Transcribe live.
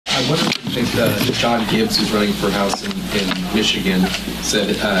John Gibbs, who's running for House in Michigan, said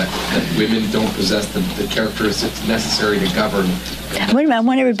that women don't possess the characteristics necessary to govern. Wait a minute, I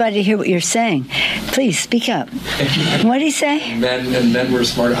want everybody to hear what you're saying. Please, speak up. What did he say? Men were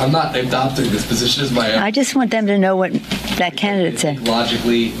smarter. I'm not adopting this position as my own. I just want them to know what that candidate said.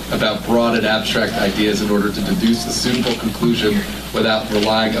 Logically about broad and abstract ideas in order to deduce a suitable conclusion without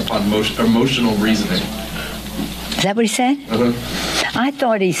relying upon emotional reasoning. Is that what he said? Uh-huh. I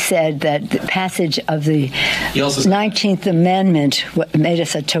thought he said that the passage of the 19th Amendment made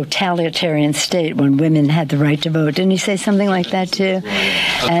us a totalitarian state when women had the right to vote. Didn't he say something like that too?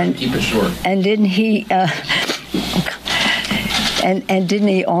 And keep it short. And didn't he? And didn't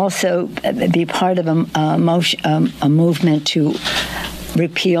he also be part of a movement to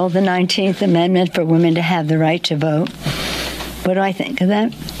repeal the 19th Amendment for women to have the right to vote? What do I think of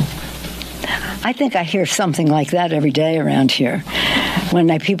that? I think I hear something like that every day around here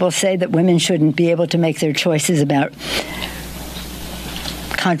when people say that women shouldn't be able to make their choices about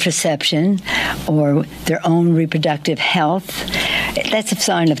contraception or their own reproductive health. That's a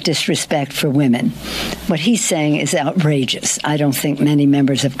sign of disrespect for women. What he's saying is outrageous. I don't think many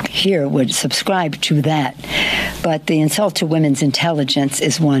members of here would subscribe to that. But the insult to women's intelligence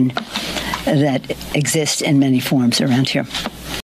is one that exists in many forms around here.